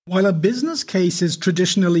While a business case is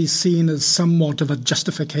traditionally seen as somewhat of a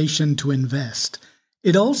justification to invest,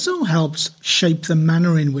 it also helps shape the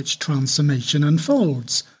manner in which transformation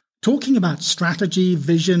unfolds. Talking about strategy,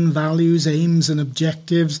 vision, values, aims, and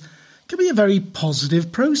objectives can be a very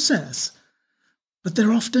positive process, but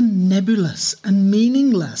they're often nebulous and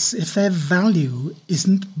meaningless if their value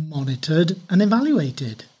isn't monitored and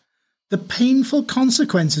evaluated. The painful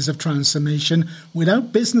consequences of transformation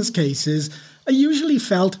without business cases are usually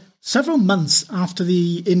felt several months after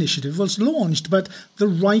the initiative was launched, but the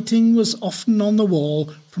writing was often on the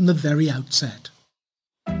wall from the very outset.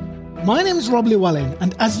 My name is Rob Llewellyn,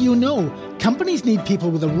 and as you know, companies need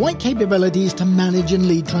people with the right capabilities to manage and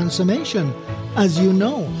lead transformation. As you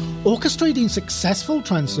know, orchestrating successful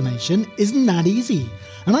transformation isn't that easy.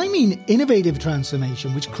 And I mean innovative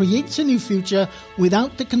transformation, which creates a new future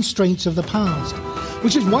without the constraints of the past.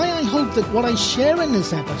 Which is why I hope that what I share in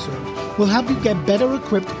this episode will help you get better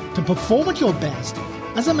equipped to perform at your best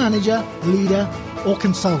as a manager, leader, or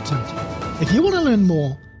consultant. If you want to learn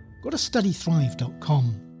more, go to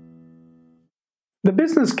studythrive.com. The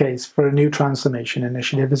business case for a new transformation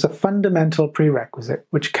initiative is a fundamental prerequisite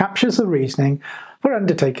which captures the reasoning for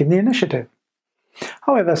undertaking the initiative.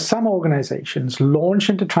 However, some organizations launch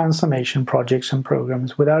into transformation projects and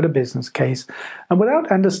programs without a business case and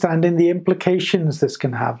without understanding the implications this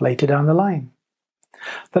can have later down the line.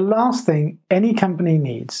 The last thing any company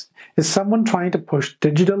needs is someone trying to push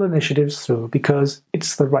digital initiatives through because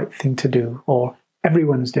it's the right thing to do or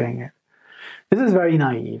everyone's doing it. This is very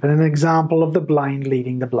naive and an example of the blind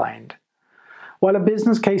leading the blind. While a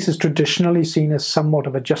business case is traditionally seen as somewhat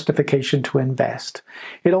of a justification to invest,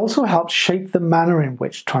 it also helps shape the manner in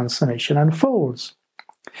which transformation unfolds.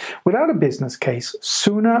 Without a business case,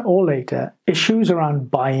 sooner or later, issues around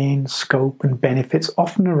buy-in, scope, and benefits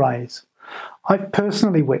often arise. I've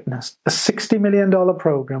personally witnessed a $60 million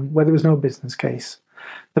program where there was no business case.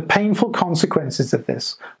 The painful consequences of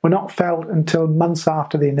this were not felt until months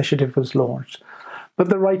after the initiative was launched, but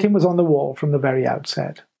the writing was on the wall from the very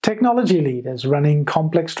outset. Technology leaders running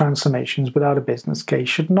complex transformations without a business case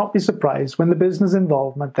should not be surprised when the business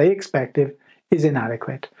involvement they expected is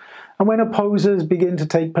inadequate, and when opposers begin to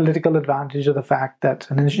take political advantage of the fact that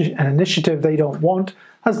an initiative they don't want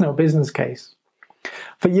has no business case.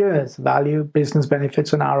 For years, value, business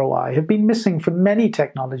benefits, and ROI have been missing from many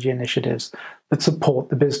technology initiatives that support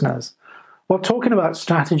the business. While talking about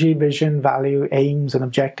strategy, vision, value, aims, and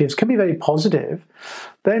objectives can be very positive,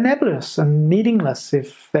 they're nebulous and meaningless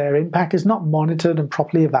if their impact is not monitored and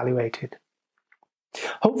properly evaluated.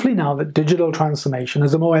 Hopefully now that digital transformation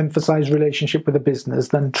has a more emphasized relationship with the business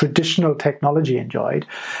than traditional technology enjoyed,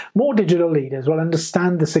 more digital leaders will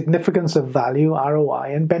understand the significance of value,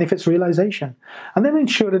 ROI, and benefits realization, and then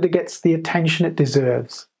ensure that it gets the attention it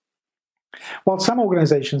deserves. While some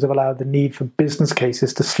organizations have allowed the need for business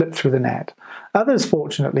cases to slip through the net, others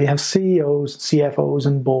fortunately have CEOs, CFOs,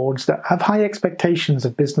 and boards that have high expectations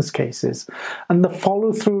of business cases and the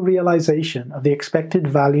follow-through realization of the expected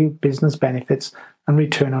value, business benefits, and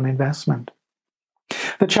return on investment.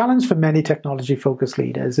 The challenge for many technology-focused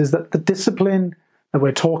leaders is that the discipline that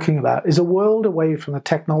we're talking about is a world away from the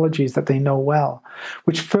technologies that they know well,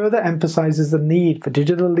 which further emphasizes the need for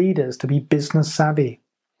digital leaders to be business savvy.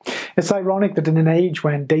 It's ironic that in an age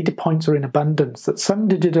when data points are in abundance, that some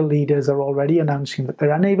digital leaders are already announcing that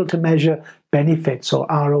they're unable to measure benefits or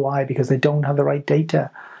ROI because they don't have the right data.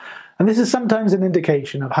 And this is sometimes an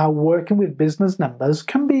indication of how working with business numbers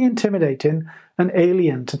can be intimidating and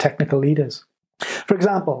alien to technical leaders. For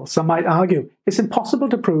example, some might argue it's impossible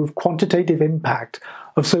to prove quantitative impact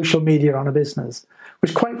of social media on a business,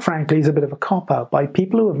 which quite frankly is a bit of a cop-out by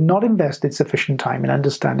people who have not invested sufficient time in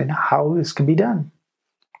understanding how this can be done.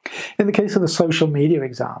 In the case of the social media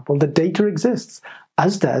example, the data exists,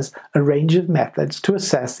 as does a range of methods to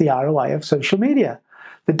assess the ROI of social media.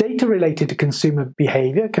 The data related to consumer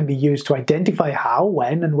behavior can be used to identify how,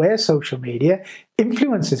 when, and where social media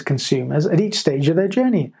influences consumers at each stage of their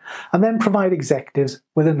journey, and then provide executives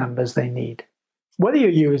with the numbers they need. Whether you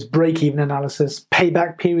use break-even analysis,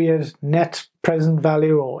 payback period, net present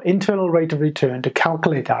value, or internal rate of return to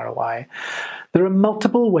calculate ROI, there are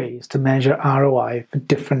multiple ways to measure ROI for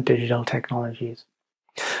different digital technologies.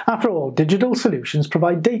 After all, digital solutions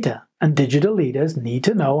provide data, and digital leaders need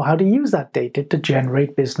to know how to use that data to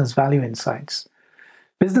generate business value insights.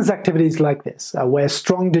 Business activities like this are where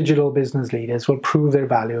strong digital business leaders will prove their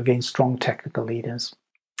value against strong technical leaders.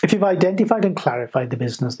 If you've identified and clarified the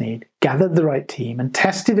business need, gathered the right team, and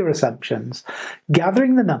tested your assumptions,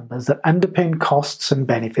 gathering the numbers that underpin costs and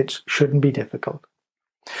benefits shouldn't be difficult.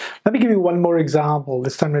 Let me give you one more example,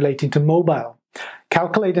 this time relating to mobile.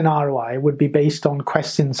 Calculating ROI would be based on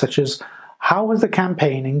questions such as, how has the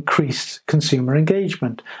campaign increased consumer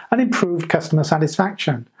engagement and improved customer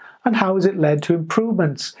satisfaction? And how has it led to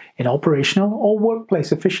improvements in operational or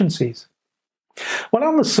workplace efficiencies? While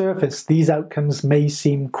on the surface these outcomes may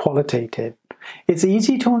seem qualitative, it's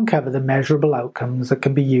easy to uncover the measurable outcomes that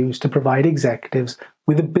can be used to provide executives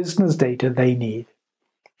with the business data they need.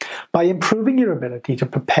 By improving your ability to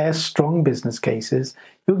prepare strong business cases,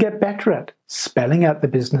 you'll get better at spelling out the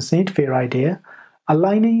business need for your idea,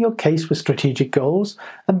 aligning your case with strategic goals,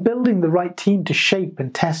 and building the right team to shape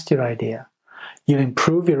and test your idea. You'll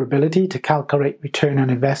improve your ability to calculate return on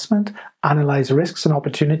investment, analyze risks and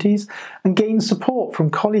opportunities, and gain support from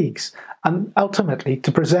colleagues, and ultimately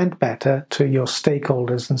to present better to your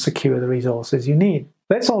stakeholders and secure the resources you need.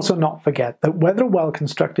 Let's also not forget that whether a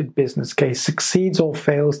well-constructed business case succeeds or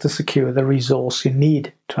fails to secure the resource you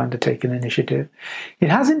need to undertake an initiative, it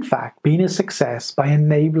has in fact been a success by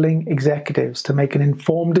enabling executives to make an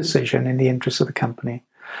informed decision in the interests of the company,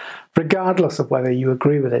 regardless of whether you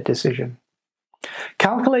agree with that decision.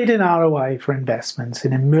 Calculating ROI for investments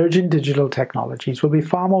in emerging digital technologies will be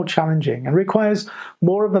far more challenging and requires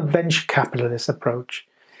more of a venture capitalist approach.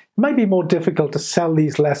 It might be more difficult to sell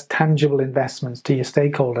these less tangible investments to your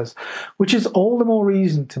stakeholders, which is all the more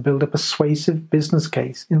reason to build a persuasive business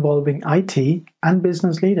case involving IT and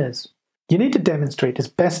business leaders. You need to demonstrate as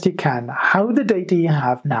best you can how the data you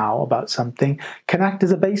have now about something can act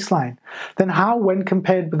as a baseline, then how, when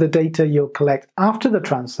compared with the data you'll collect after the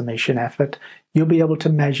transformation effort, you'll be able to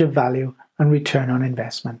measure value and return on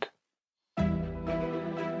investment.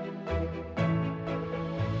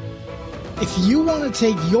 If you want to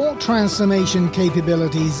take your transformation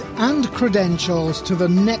capabilities and credentials to the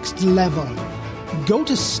next level, go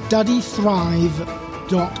to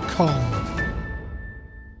studythrive.com.